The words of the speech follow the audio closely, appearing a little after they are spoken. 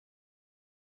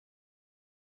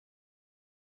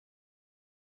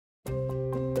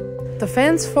The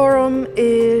FENS Forum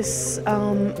is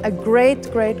a great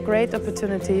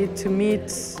opportunity to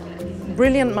meet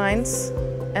brilliant minds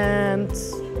and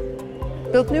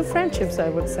build new friendships, I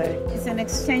would say. It's an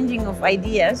exchanging of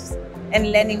ideas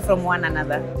and learning from one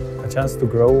another. A chance to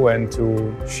grow and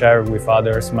to share with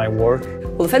others my work.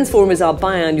 Well, the FENS Forum is our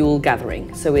biannual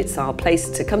gathering, so it's our place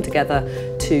to come together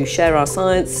to share our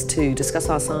science, to discuss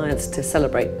our science, to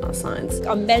celebrate our science.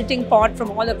 A melting pot from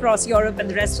all across Europe and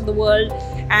the rest of the world,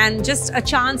 and just a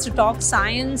chance to talk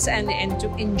science and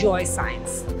to enjoy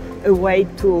science. A way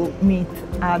to meet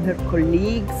other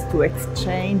colleagues, to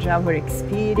exchange our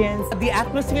experience. The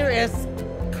atmosphere is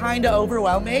kind of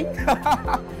overwhelming.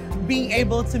 Being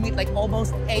able to meet like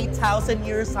almost 8,000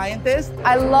 neuroscientists.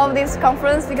 I love this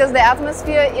conference because the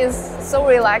atmosphere is so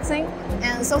relaxing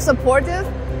and so supportive,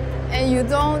 and you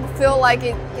don't feel like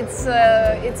it's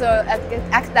an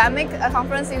academic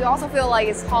conference. You also feel like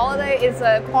it's holiday, it's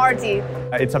a party.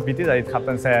 It's a pity that it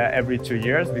happens every 2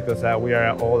 years because we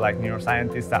are all like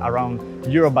neuroscientists around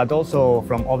Europe, but also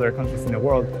from other countries in the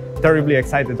world. Terribly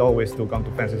excited always to come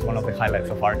to FENS. It's one of the highlights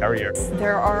of our career.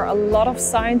 There are a lot of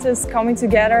scientists coming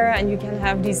together and you can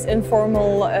have these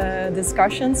informal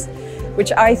discussions,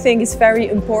 which I think is very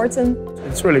important.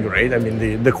 It's really great. I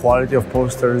mean, the quality of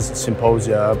posters,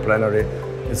 symposia, plenary,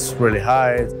 it's really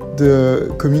high.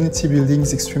 The community building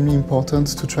is extremely important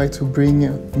to try to bring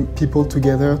people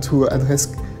together to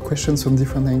address questions from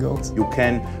different angles. You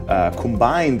can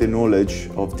combine the knowledge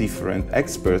of different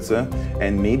experts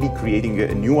and maybe creating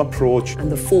a new approach.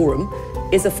 And the forum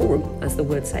is a forum, as the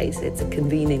word says. It's a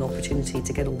convening opportunity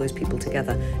to get all those people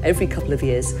together every couple of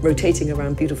years, rotating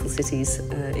around beautiful cities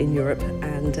in Europe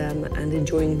and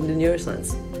enjoying the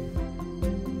neuroscience.